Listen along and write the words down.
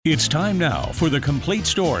It's time now for The Complete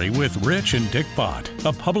Story with Rich and Dick Bott,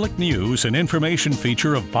 a public news and information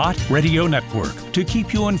feature of Bott Radio Network to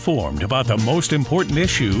keep you informed about the most important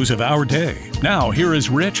issues of our day. Now, here is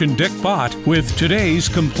Rich and Dick Bott with today's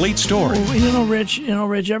Complete Story. Well, Rich,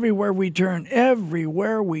 everywhere we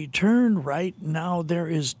turn right now, there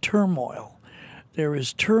is turmoil. There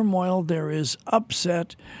is turmoil, there is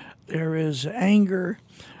upset, there is anger.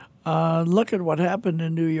 Look at what happened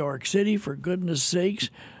in New York City, for goodness sakes.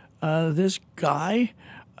 This guy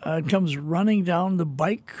comes running down the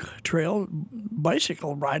bike trail,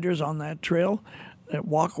 bicycle riders on that trail, that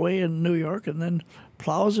walkway in New York, and then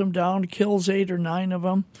plows them down, kills 8 or 9 of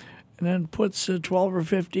them, and then puts 12 or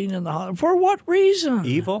 15 in the hospital. For what reason?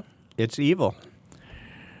 Evil. It's evil.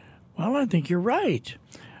 Well, I think you're right.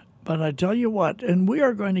 But I tell you what, and we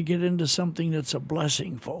are going to get into something that's a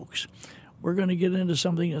blessing, folks. We're going to get into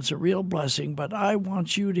something that's a real blessing, but I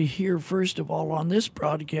want you to hear, first of all, on this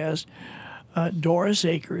broadcast, Doris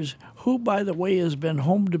Akers, who, by the way, has been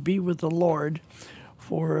home to be with the Lord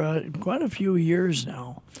for quite a few years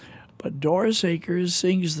now. But Doris Akers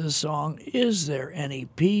sings the song, "Is There Any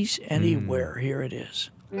Peace Anywhere?" Here it is.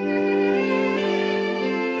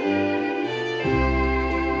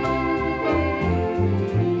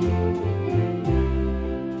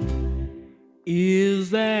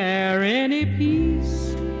 Is there any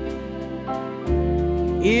peace?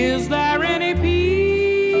 Is there any peace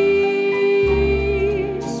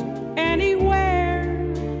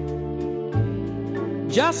anywhere?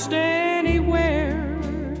 Just anywhere?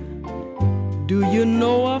 Do you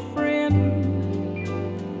know a friend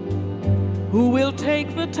who will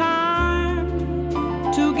take the time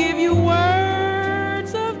to give you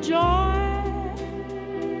words of joy,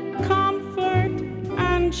 comfort,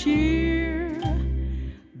 and cheer?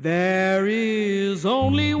 There is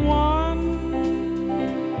only one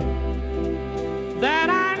that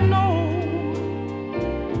I know.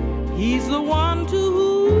 He's the one to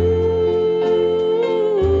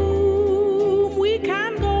whom we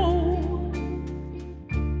can go.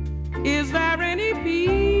 Is there any peace?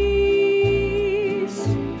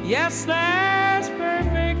 Yes, there's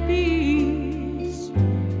perfect peace,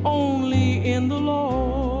 only in the Lord.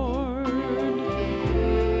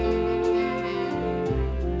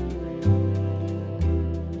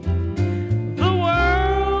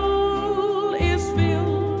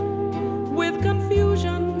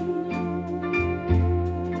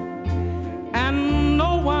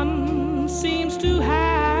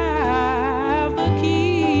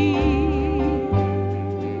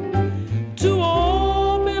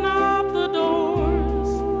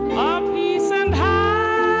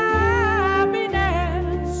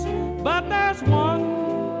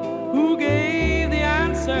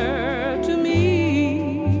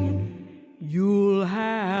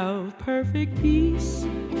 Perfect peace.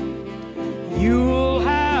 You'll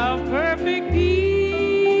have perfect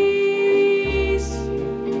peace.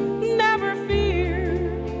 Never fear.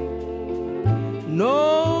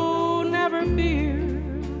 No, never fear.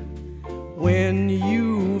 When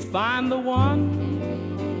you find the one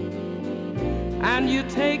and you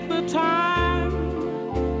take the time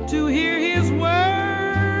to hear his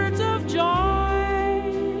words of joy,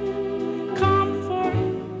 comfort,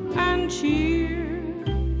 and cheer.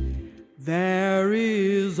 There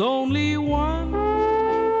is only one,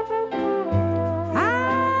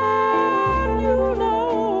 and you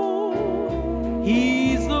know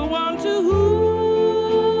he's the one to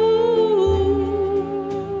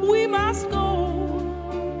whom we must go.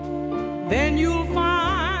 Then you'll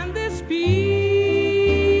find this peace,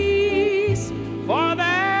 for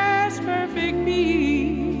there's perfect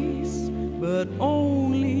peace, but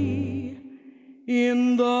only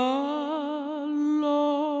in the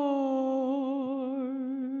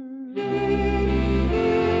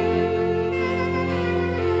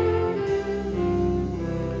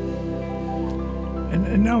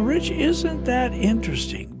Now, Rich, isn't that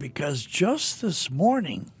interesting? Because just this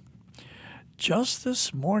morning,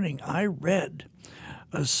 I read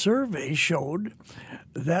a survey showed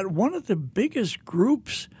that one of the biggest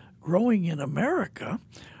groups growing in America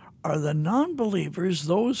are the non-believers,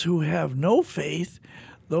 those who have no faith,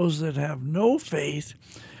 those that have no faith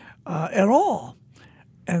at all.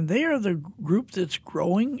 And they are the group that's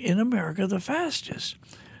growing in America the fastest.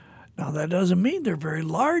 Now, that doesn't mean they're very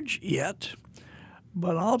large yet.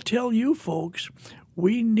 But I'll tell you, folks,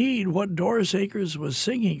 we need what Doris Akers was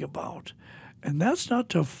singing about. And that's not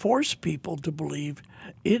to force people to believe.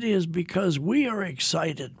 It is because we are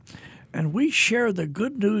excited and we share the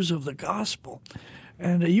good news of the gospel.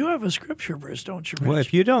 And you have a scripture verse, don't you, Rich? Well,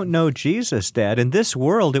 if you don't know Jesus, Dad, in this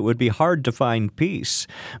world it would be hard to find peace.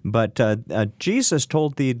 But Jesus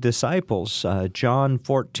told the disciples, John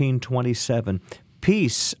 14:27,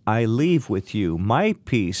 "Peace I leave with you, my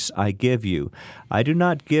peace I give you. I do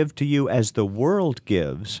not give to you as the world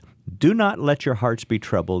gives. Do not let your hearts be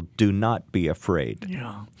troubled. Do not be afraid."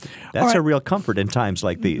 Yeah. That's a real comfort in times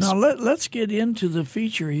like these. Now, let's get into the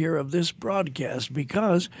feature here of this broadcast,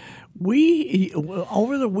 because we,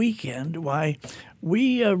 over the weekend,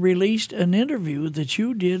 we released an interview that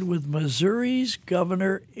you did with Missouri's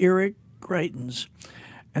Governor Eric Greitens.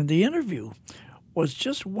 And the interview was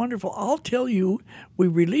just wonderful. I'll tell you, we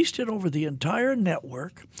released it over the entire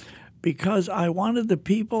network because I wanted the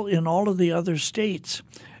people in all of the other states,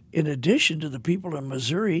 in addition to the people in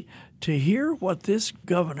Missouri, to hear what this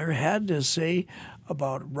governor had to say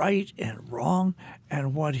about right and wrong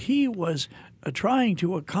and what he was trying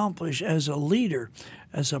to accomplish as a leader,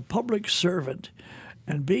 as a public servant,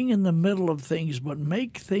 and being in the middle of things, but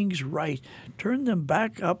make things right, turn them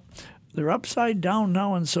back up. They're upside down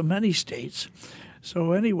now in so many states.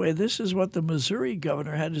 So anyway, this is what the Missouri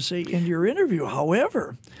governor had to say in your interview.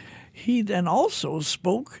 However, he then also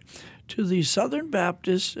spoke to the Southern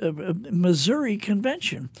Baptist Missouri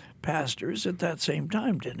Convention pastors at that same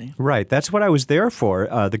time, didn't he? Right. That's what I was there for.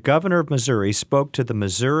 The governor of Missouri spoke to the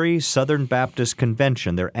Missouri Southern Baptist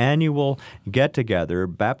Convention, their annual get-together.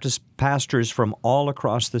 Baptist pastors from all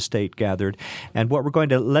across the state gathered. And what we're going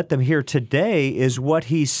to let them hear today is what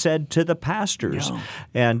he said to the pastors. Yeah.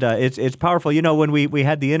 And it's powerful. You know, when we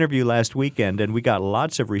had the interview last weekend, and we got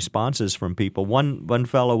lots of responses from people. One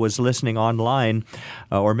fellow was listening online,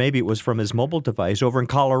 or maybe it was from his mobile device over in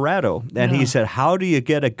Colorado, and he said, "How do you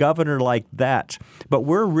get a governor like that?" But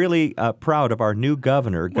we're really proud of our new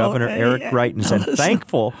governor, Governor Eric Greitens, and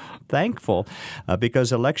thankful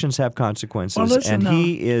because elections have consequences, and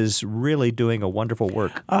he is really doing a wonderful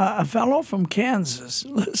work. A fellow from Kansas,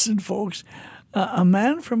 listen, folks, a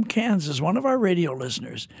man from Kansas, one of our radio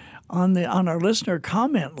listeners, on our listener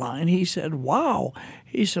comment line, he said, "Wow,"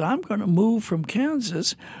 he said, "I'm going to move from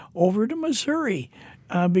Kansas over to Missouri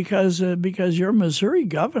because you're Missouri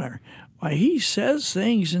governor." Why, he says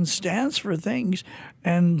things and stands for things,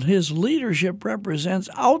 and his leadership represents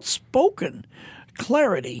outspoken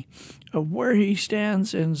clarity of where he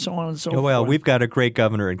stands and so on and so forth. Well, we've got a great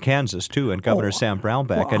governor in Kansas, too, and Governor Sam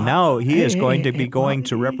Brownback, and now he is going to be going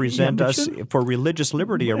to represent us for religious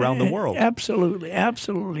liberty around the world. Absolutely,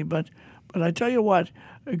 absolutely. But I tell you what,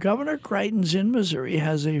 Governor Greitens in Missouri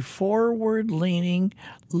has a forward-leaning,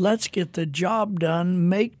 let's get the job done,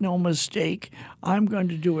 make no mistake, I'm going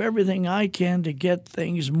to do everything I can to get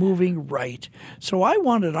things moving right. So I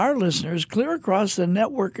wanted our listeners clear across the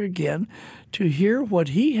network again to hear what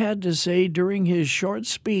he had to say during his short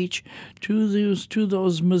speech to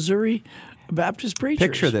those Missouri Baptist preachers.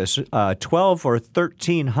 Picture this, 12 or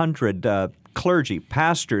 1,300 clergy,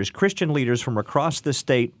 pastors, Christian leaders from across the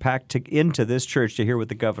state packed into this church to hear what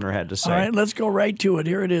the governor had to say. All right, let's go right to it.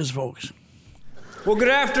 Here it is, folks. Well, good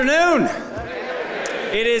afternoon.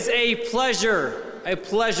 It is a pleasure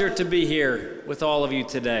to be here with all of you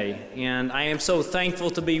today. And I am so thankful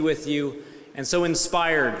to be with you and so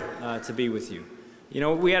inspired to be with you. You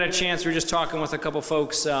know, we had a chance, we were just talking with a couple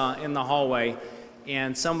folks in the hallway,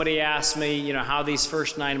 and somebody asked me, you know, how these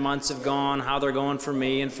first 9 months have gone, how they're going for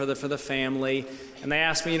me and for the family. And they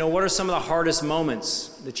asked me, you know, what are some of the hardest moments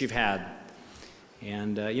that you've had?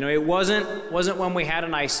 And, you know, it wasn't when we had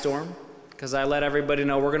an ice storm, because I let everybody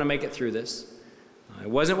know we're going to make it through this. It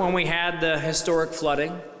wasn't when we had the historic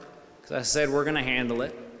flooding, because I said we're going to handle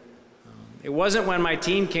it. It wasn't when my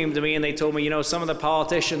team came to me and they told me, you know, some of the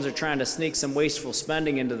politicians are trying to sneak some wasteful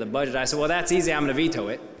spending into the budget. I said, well, that's easy. I'm going to veto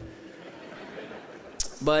it.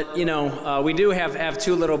 But, you know, we do have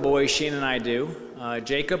two little boys, Sheena and I do.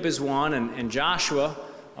 Jacob is one, and Joshua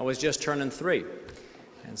was just turning 3.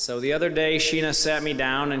 And so the other day, Sheena sat me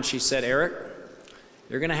down and she said, Eric,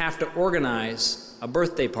 you're going to have to organize a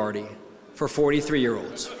birthday party for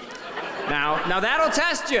 43-year-olds. Now that'll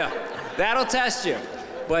test you. That'll test you.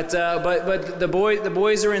 But the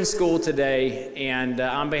boys are in school today, and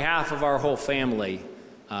on behalf of our whole family,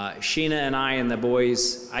 Sheena and I and the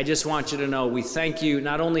boys, I just want you to know we thank you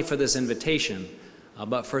not only for this invitation,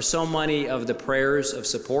 but for so many of the prayers of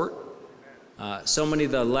support, so many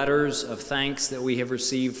of the letters of thanks that we have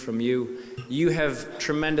received from you. You have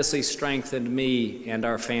tremendously strengthened me and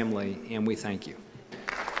our family, and we thank you.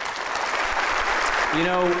 You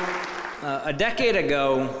know, a decade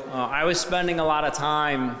ago, I was spending a lot of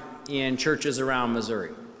time in churches around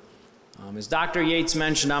Missouri. As Dr. Yates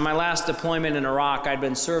mentioned, on my last deployment in Iraq, I'd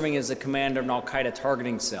been serving as the commander of an al-Qaeda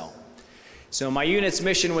targeting cell. So my unit's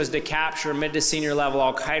mission was to capture mid to senior level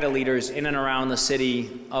Al-Qaeda leaders in and around the city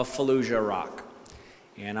of Fallujah, Iraq.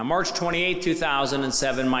 And on March 28,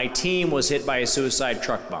 2007, my team was hit by a suicide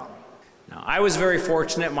truck bomb. Now, I was very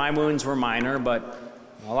fortunate. My wounds were minor, but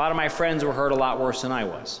a lot of my friends were hurt a lot worse than I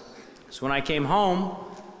was. So when I came home,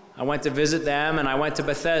 I went to visit them, and I went to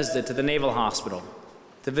Bethesda, to the Naval Hospital,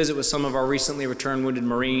 to visit with some of our recently returned wounded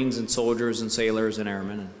Marines and soldiers and sailors and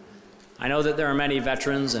airmen. And I know that there are many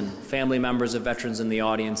veterans and family members of veterans in the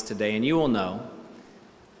audience today, and you will know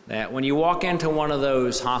that when you walk into one of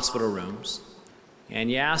those hospital rooms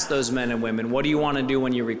and you ask those men and women, what do you want to do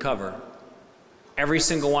when you recover? Every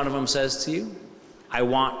single one of them says to you, I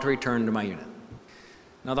want to return to my unit.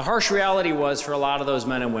 Now, the harsh reality was for a lot of those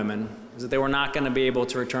men and women is that they were not going to be able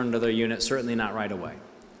to return to their unit, certainly not right away.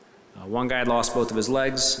 One guy had lost both of his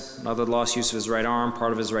legs, another had lost use of his right arm,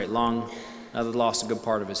 part of his right lung, another had lost a good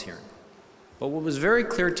part of his hearing. But what was very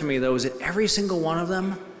clear to me, though, is that every single one of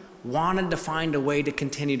them wanted to find a way to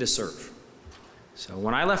continue to serve. So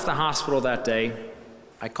when I left the hospital that day,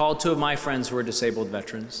 I called two of my friends who were disabled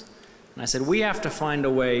veterans, and I said, we have to find a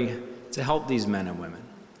way to help these men and women.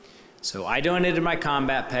 So I donated my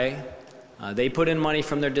combat pay. They put in money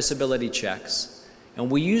from their disability checks,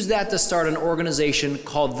 and we used that to start an organization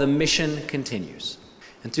called The Mission Continues.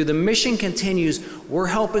 And through The Mission Continues, we're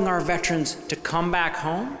helping our veterans to come back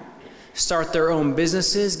home, start their own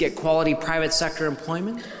businesses, get quality private sector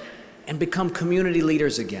employment, and become community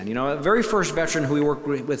leaders again. You know, the very first veteran who we worked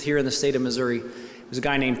with here in the state of Missouri was a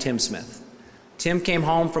guy named Tim Smith. Tim came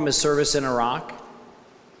home from his service in Iraq,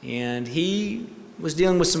 and he was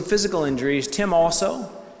dealing with some physical injuries. Tim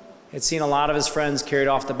also had seen a lot of his friends carried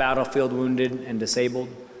off the battlefield wounded and disabled,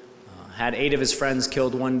 had 8 of his friends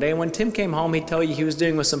killed one day. When Tim came home, he'd tell you he was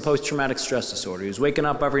dealing with some post-traumatic stress disorder. He was waking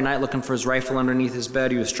up every night looking for his rifle underneath his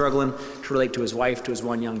bed. He was struggling to relate to his wife, to his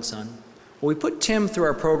one young son. Well, we put Tim through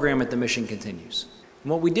our program at The Mission Continues.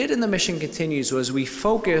 And what we did in The Mission Continues was we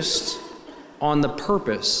focused on the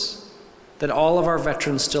purpose that all of our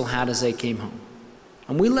veterans still had as they came home.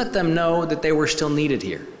 And we let them know that they were still needed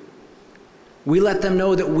here. We let them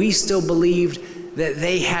know that we still believed that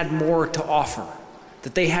they had more to offer,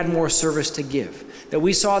 that they had more service to give, that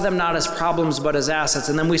we saw them not as problems but as assets.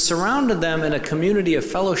 And then we surrounded them in a community of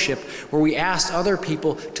fellowship where we asked other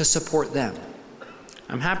people to support them.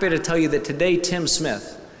 I'm happy to tell you that today, Tim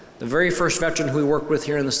Smith, the very first veteran who we worked with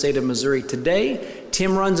here in the state of Missouri, today,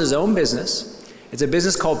 Tim runs his own business. It's a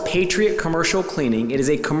business called Patriot Commercial Cleaning. It is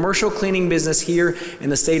a commercial cleaning business here in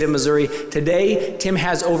the state of Missouri. Today, Tim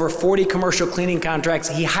has over 40 commercial cleaning contracts.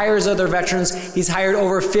 He hires other veterans. He's hired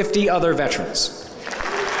over 50 other veterans.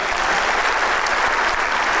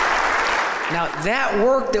 Now, that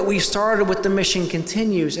work that we started with The Mission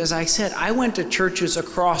Continues. As I said, I went to churches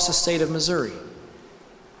across the state of Missouri.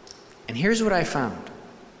 And here's what I found.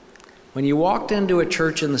 When you walked into a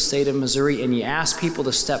church in the state of Missouri and you asked people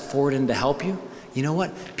to step forward and to help you, you know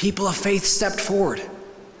what? People of faith stepped forward.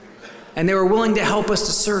 And they were willing to help us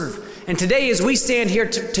to serve. And today, as we stand here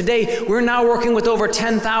today, we're now working with over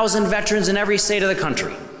 10,000 veterans in every state of the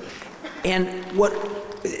country. And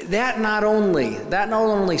that not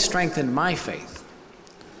only strengthened my faith,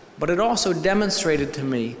 but it also demonstrated to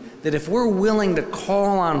me that if we're willing to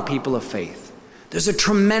call on people of faith, there's a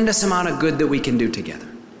tremendous amount of good that we can do together.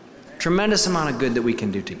 Tremendous amount of good that we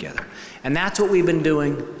can do together. And that's what we've been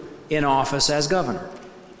doing in office as governor.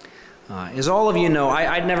 As all of you know,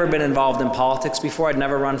 I'd never been involved in politics before. I'd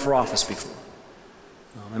never run for office before.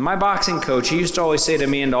 And my boxing coach, he used to always say to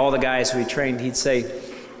me and to all the guys who he trained, he'd say,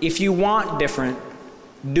 if you want different,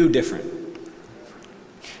 do different.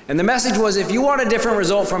 And the message was, if you want a different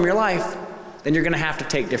result from your life, then you're going to have to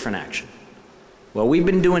take different action. Well, we've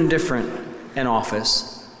been doing different in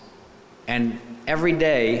office, and every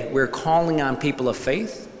day we're calling on people of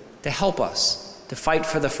faith to help us, to fight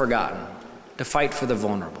for the forgotten, to fight for the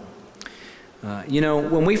vulnerable.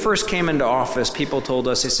 When we first came into office, people told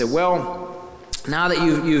us, they said, well, now that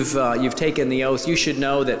you've taken the oath, you should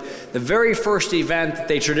know that the very first event that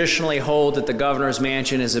they traditionally hold at the governor's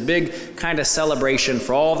mansion is a big kind of celebration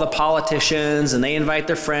for all the politicians, and they invite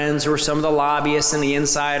their friends who are some of the lobbyists and the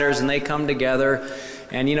insiders, and they come together.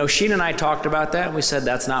 And Sheen and I talked about that, and we said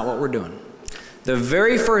that's not what we're doing. The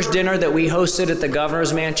very first dinner that we hosted at the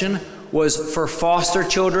governor's mansion was for foster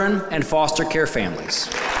children and foster care families.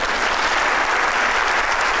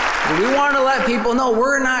 We want to let people know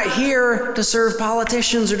we're not here to serve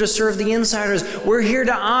politicians or to serve the insiders. We're here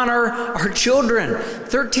to honor our children.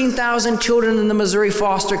 13,000 children in the Missouri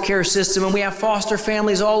foster care system, and we have foster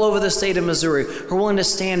families all over the state of Missouri who are willing to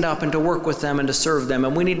stand up and to work with them and to serve them,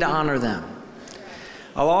 and we need to honor them.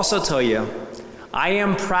 I'll also tell you, I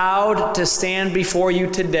am proud to stand before you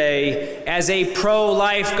today as a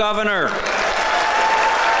pro-life governor.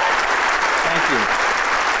 Thank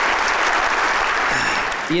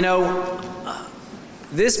you. You know,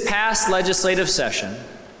 this past legislative session,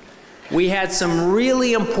 we had some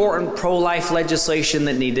really important pro-life legislation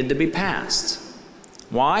that needed to be passed.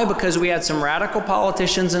 Why? Because we had some radical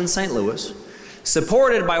politicians in St. Louis,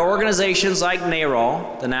 supported by organizations like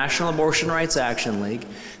NARAL, the National Abortion Rights Action League,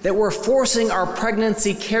 that were forcing our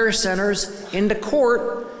pregnancy care centers into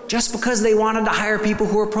court just because they wanted to hire people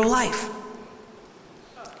who were pro-life.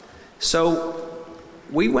 So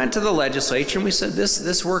we went to the legislature and we said,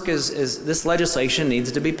 this legislation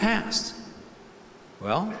needs to be passed.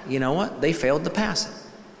 Well, you know what? They failed to pass it.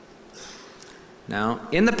 Now,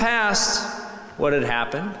 in the past, what had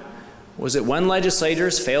happened was that when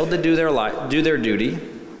legislators failed to do their duty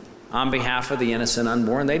on behalf of the innocent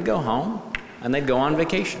unborn, they'd go home and they'd go on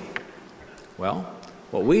vacation. Well,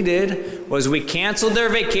 what we did was we canceled their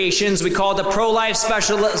vacations, we called a pro-life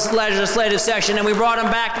special legislative session, and we brought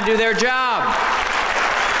them back to do their job.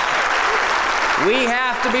 We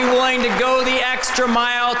have to be willing to go the extra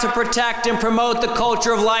mile to protect and promote the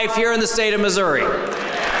culture of life here in the state of Missouri.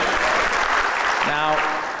 Now,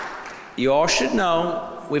 you all should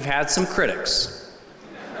know we've had some critics.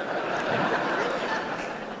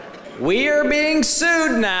 We are being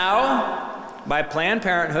sued now by Planned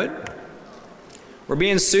Parenthood. We're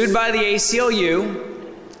being sued by the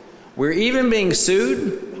ACLU. We're even being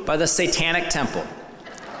sued by the Satanic Temple.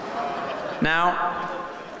 Now,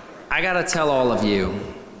 I gotta tell all of you,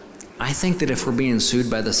 I think that if we're being sued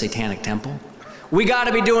by the Satanic Temple, we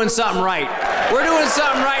gotta be doing something right. We're doing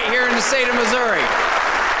something right here in the state of Missouri.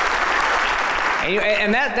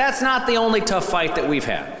 And that's not the only tough fight that we've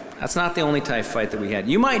had. That's not the only tough fight that we had.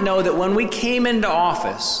 You might know that when we came into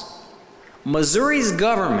office, Missouri's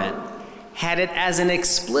government had it as an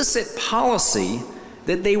explicit policy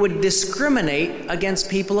that they would discriminate against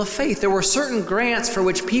people of faith. There were certain grants for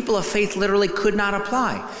which people of faith literally could not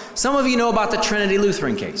apply. Some of you know about the Trinity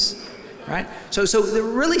Lutheran case, right? So the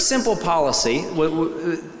really simple policy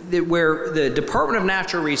where the Department of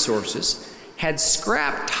Natural Resources had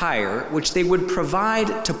scrap tire, which they would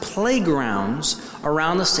provide to playgrounds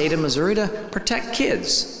around the state of Missouri to protect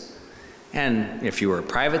kids. And if you were a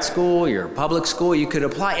private school, you're a public school, you could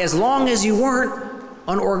apply as long as you weren't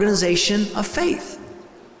an organization of faith.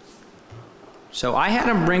 So I had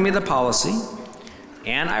them bring me the policy,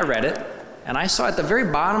 and I read it, and I saw at the very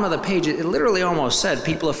bottom of the page, it literally almost said,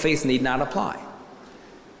 people of faith need not apply.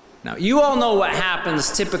 Now, you all know what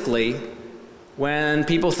happens typically when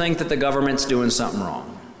people think that the government's doing something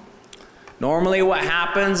wrong. Normally what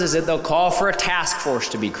happens is that they'll call for a task force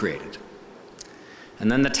to be created. And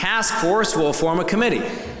then the task force will form a committee.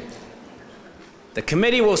 The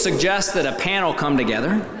committee will suggest that a panel come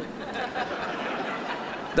together.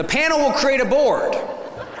 The panel will create a board.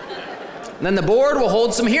 And then the board will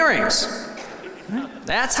hold some hearings.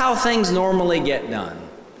 That's how things normally get done.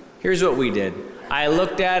 Here's what we did. I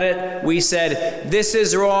looked at it, we said, this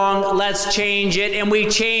is wrong, let's change it, and we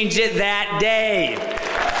changed it that day.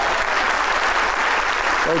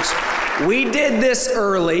 Folks, we did this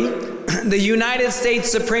early. The United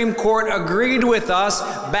States Supreme Court agreed with us,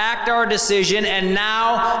 backed our decision, and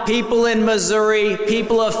now people in Missouri,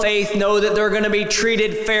 people of faith, know that they're going to be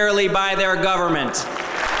treated fairly by their government.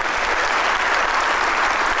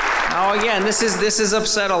 Now again, this has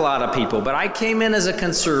upset a lot of people, but I came in as a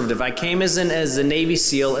conservative. I came as a Navy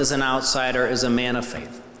SEAL, as an outsider, as a man of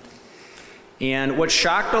faith. And what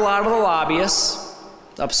shocked a lot of the lobbyists,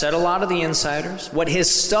 upset a lot of the insiders, what has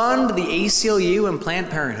stunned the ACLU and Planned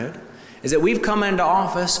Parenthood is that we've come into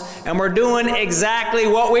office and we're doing exactly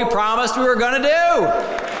what we promised we were going to do.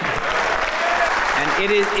 And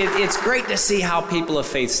it's great to see how people of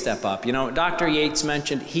faith step up. You know, Dr. Yates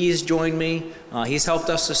mentioned he's joined me. He's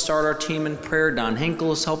helped us to start our team in prayer. Don Hinkle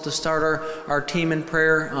has helped us start our team in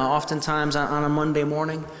prayer oftentimes on a Monday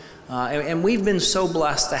morning. And we've been so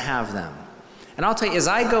blessed to have them. And I'll tell you, as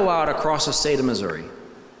I go out across the state of Missouri,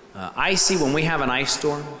 I see when we have an ice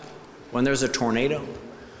storm, when there's a tornado,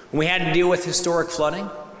 when we had to deal with historic flooding,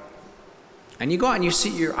 and you go out and you see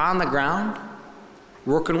you're on the ground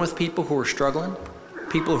working with people who are struggling,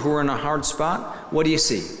 people who are in a hard spot. What do you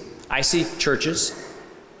see? I see churches.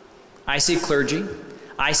 I see clergy.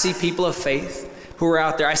 I see people of faith who are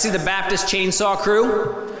out there. I see the Baptist chainsaw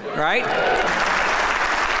crew, right?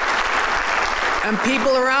 And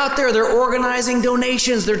people are out there. They're organizing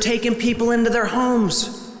donations. They're taking people into their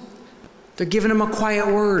homes. They're giving them a quiet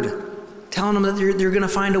word, telling them that they're going to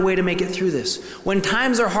find a way to make it through this. When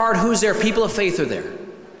times are hard, who's there? People of faith are there.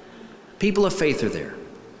 People of faith are there.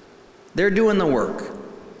 They're doing the work.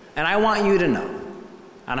 And I want you to know,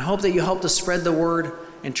 and I hope that you help to spread the word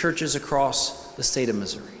in churches across the state of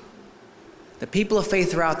Missouri. The people of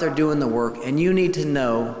faith are out there doing the work, and you need to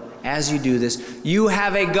know, as you do this, you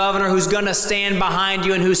have a governor who's going to stand behind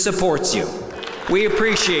you and who supports you. We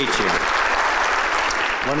appreciate you.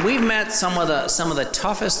 When we've met some of the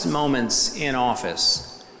toughest moments in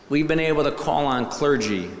office, we've been able to call on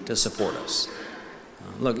clergy to support us.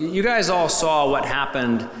 Look, you guys all saw what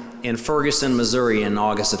happened in Ferguson, Missouri in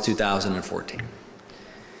August of 2014.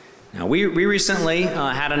 Now, we recently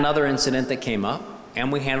had another incident that came up,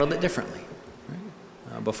 and we handled it differently.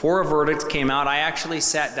 Before a verdict came out, I actually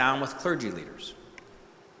sat down with clergy leaders,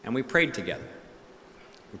 and we prayed together.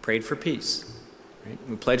 We prayed for peace. Right?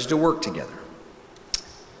 We pledged to work together.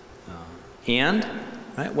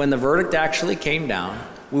 When the verdict actually came down,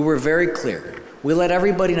 we were very clear. We let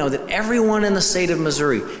everybody know that everyone in the state of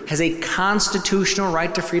Missouri has a constitutional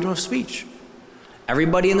right to freedom of speech.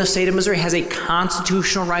 Everybody in the state of Missouri has a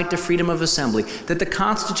constitutional right to freedom of assembly, that the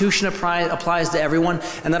Constitution applies to everyone,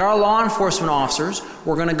 and that our law enforcement officers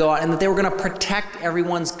were going to go out and that they were going to protect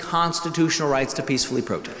everyone's constitutional rights to peacefully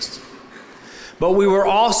protest. But we were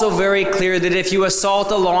also very clear that if you assault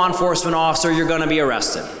a law enforcement officer, you're going to be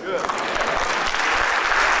arrested.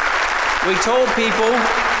 We told people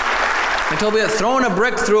that throwing a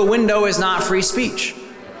brick through a window is not free speech.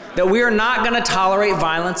 That we are not going to tolerate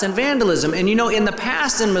violence and vandalism. And you know, in the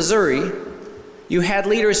past in Missouri, you had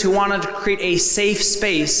leaders who wanted to create a safe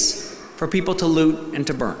space for people to loot and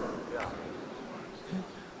to burn.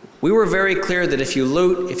 We were very clear that if you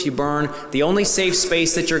loot, if you burn, the only safe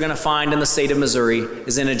space that you're going to find in the state of Missouri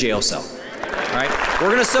is in a jail cell. Right?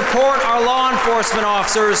 We're going to support our law enforcement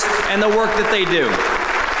officers and the work that they do.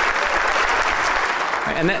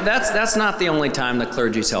 And that's not the only time the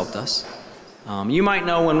clergy's helped us. You might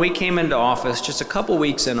know when we came into office, just a couple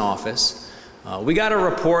weeks in office, we got a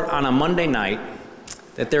report on a Monday night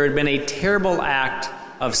that there had been a terrible act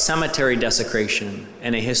of cemetery desecration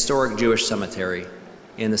in a historic Jewish cemetery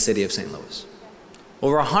in the city of St. Louis.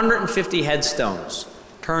 Over 150 headstones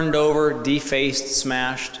turned over, defaced,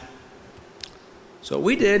 smashed. So what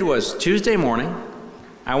we did was Tuesday morning,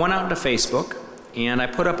 I went out to Facebook and I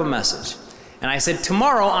put up a message. And I said,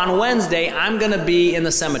 tomorrow on Wednesday, I'm going to be in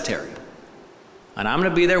the cemetery. And I'm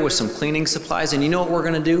going to be there with some cleaning supplies. And you know what we're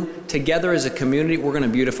going to do? Together as a community, we're going to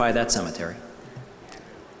beautify that cemetery.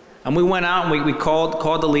 And we went out and we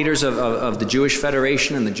called the leaders of the Jewish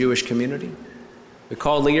Federation and the Jewish community. We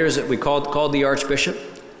called leaders, called the Archbishop,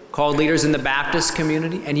 called leaders in the Baptist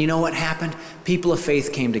community. And you know what happened? People of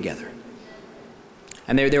faith came together.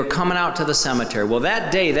 And they were coming out to the cemetery. Well,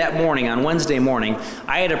 that day, that morning, on Wednesday morning,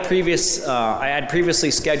 I had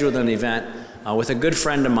previously scheduled an event with a good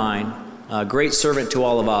friend of mine, a great servant to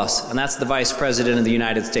all of us, and that's the Vice President of the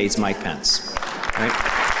United States, Mike Pence. Right?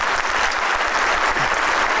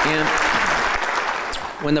 And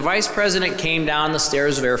when the Vice President came down the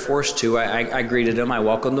stairs of Air Force Two, I greeted him. I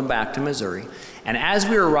welcomed him back to Missouri. And as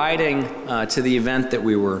we were riding to the event that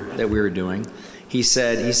we were doing, he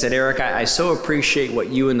said, Eric, I so appreciate what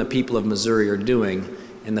you and the people of Missouri are doing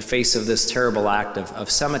in the face of this terrible act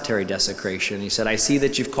of cemetery desecration. He said, I see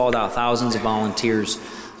that you've called out thousands of volunteers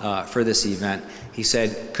for this event. He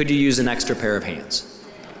said, could you use an extra pair of hands?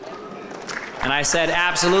 And I said,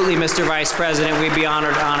 absolutely, Mr. Vice President, we'd be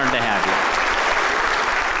honored to have you.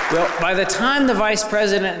 Well, by the time the Vice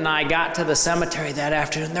President and I got to the cemetery that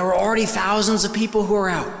afternoon, there were already thousands of people who were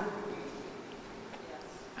out.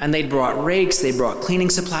 And they brought rakes, they brought cleaning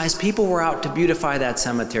supplies. People were out to beautify that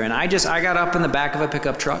cemetery. And I got up in the back of a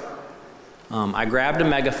pickup truck. I grabbed a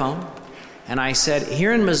megaphone, and I said,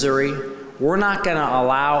 here in Missouri, we're not going to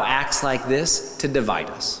allow acts like this to divide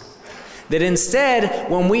us. That instead,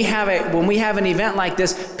 when we have an event like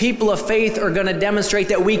this, people of faith are going to demonstrate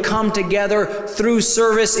that we come together through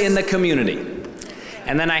service in the community.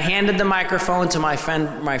 And then I handed the microphone to my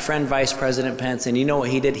friend Vice President Pence, and you know what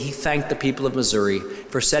he did? He thanked the people of Missouri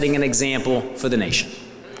for setting an example for the nation.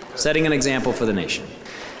 Setting an example for the nation.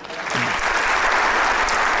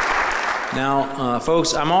 Now,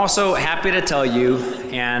 folks, I'm also happy to tell you,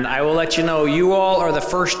 and I will let you know, you all are the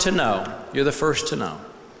first to know. You're the first to know.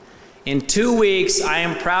 In 2 weeks, I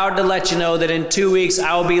am proud to let you know that in 2 weeks,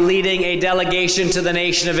 I will be leading a delegation to the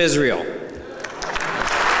nation of Israel.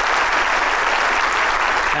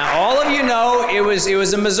 All of you know it was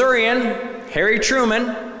a Missourian, Harry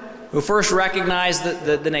Truman, who first recognized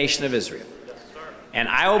the nation of Israel. And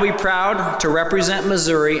I will be proud to represent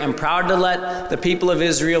Missouri and proud to let the people of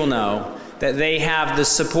Israel know that they have the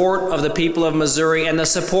support of the people of Missouri and the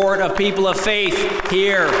support of people of faith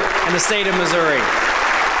here in the state of Missouri.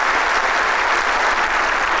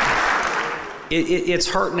 it's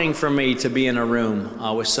heartening for me to be in a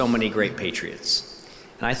room with so many great patriots.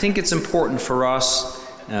 And I think it's important for us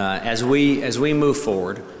as we move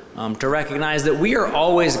forward to recognize that we are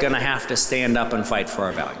always going to have to stand up and fight for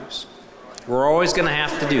our values. We're always going to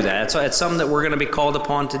have to do that. It's something that we're going to be called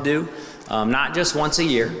upon to do, not just once a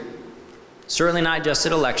year, certainly not just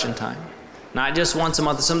at election time, not just once a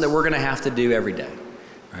month. It's something that we're going to have to do every day.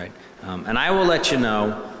 Right? And I will let you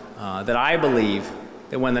know that I believe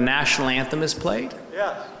that when the national anthem is played,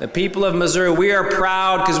 the people of Missouri, we are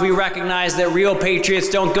proud because we recognize that real patriots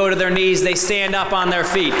don't go to their knees, they stand up on their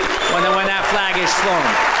feet when that flag is flown.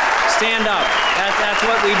 Stand up. That's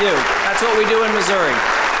what we do. That's what we do in Missouri.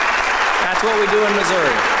 That's what we do in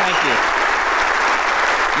Missouri. Thank you.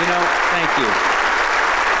 Thank you.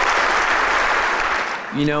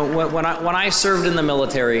 When I served in the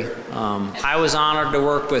military, I was honored to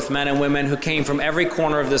work with men and women who came from every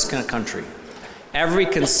corner of this country. Every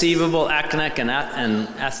conceivable ethnic and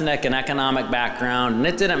economic background, and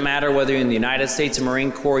it didn't matter whether you're in the United States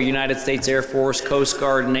Marine Corps, United States Air Force, Coast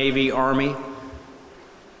Guard, Navy, Army.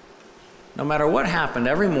 No matter what happened,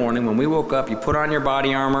 every morning when we woke up, you put on your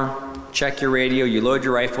body armor, check your radio, you load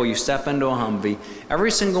your rifle, you step into a Humvee.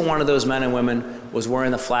 Every single one of those men and women was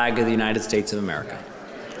wearing the flag of the United States of America.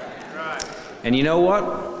 And you know what?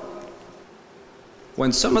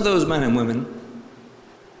 When some of those men and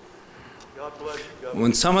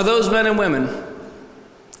women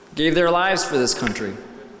gave their lives for this country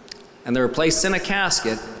and they were placed in a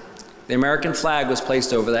casket, the American flag was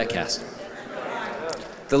placed over that casket.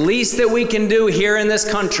 The least that we can do here in this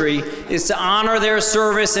country is to honor their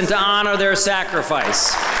service and to honor their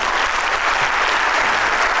sacrifice.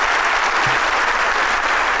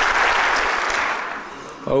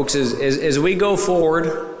 Folks, as we go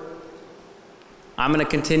forward, I'm going to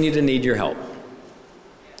continue to need your help.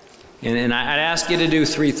 And I'd ask you to do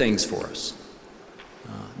three things for us.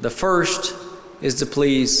 The first is to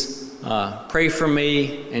please pray for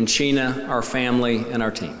me and Sheena, our family, and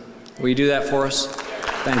our team. Will you do that for us?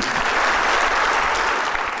 Thank you.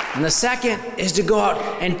 And the second is to go out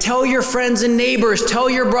and tell your friends and neighbors, tell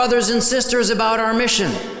your brothers and sisters about our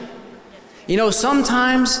mission.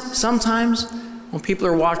 Sometimes when people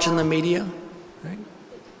are watching the media, right,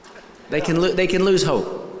 they can lose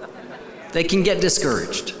hope. They can get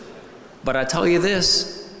discouraged. But I tell you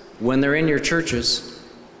this, when they're in your churches,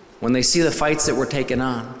 when they see the fights that we're taking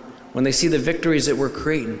on, when they see the victories that we're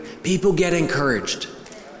creating, people get encouraged.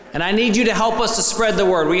 And I need you to help us to spread the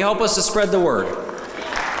word. Will you help us to spread the word?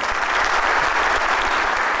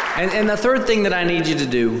 And the third thing that I need you to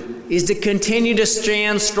do is to continue to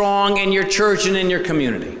stand strong in your church and in your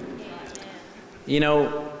community.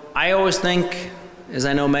 I always think, as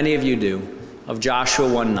I know many of you do, of Joshua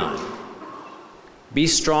 1:9. Be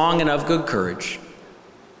strong and of good courage.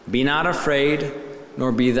 Be not afraid,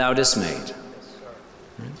 nor be thou dismayed.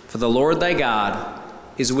 For the Lord thy God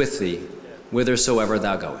is with thee, whithersoever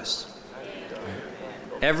thou goest.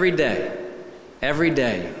 Every day,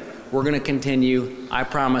 we're going to continue, I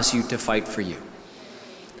promise you, to fight for you.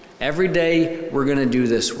 Every day, we're going to do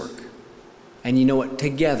this work. And you know what?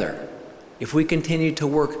 Together, if we continue to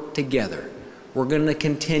work together, we're going to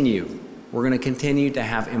continue to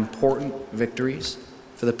have important victories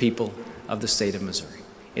for the people of the state of Missouri.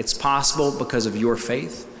 It's possible because of your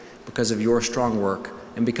faith, because of your strong work,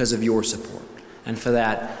 and because of your support. And for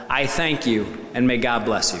that, I thank you, and may God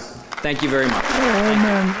bless you. Thank you very much.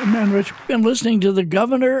 Amen, Rich. We've been listening to the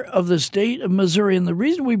governor of the state of Missouri, and the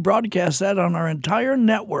reason we broadcast that on our entire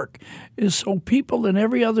network is so people in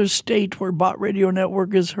every other state where Bott Radio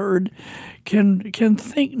Network is heard can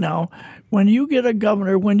think now, when you get a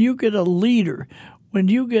governor, when you get a leader, when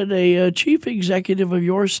you get a chief executive of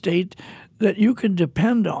your state that you can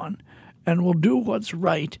depend on and will do what's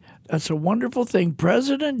right, that's a wonderful thing.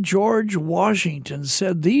 President George Washington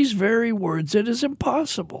said these very words: it is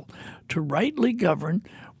impossible to rightly govern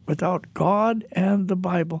without God and the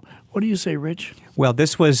Bible. What do you say, Rich? Well,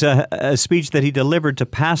 this was a speech that he delivered to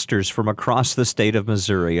pastors from across the state of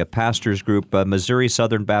Missouri, a pastors group, Missouri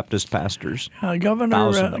Southern Baptist Pastors.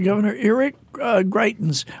 Governor Eric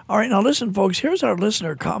Greitens. All right, now listen, folks, here's our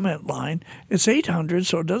listener comment line. It's 800,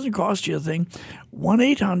 so it doesn't cost you a thing.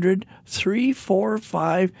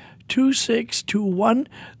 1-800-345-2621.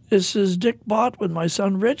 This is Dick Bott with my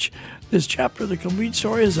son Rich. This chapter of The Complete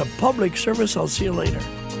Story is a public service. I'll see you later.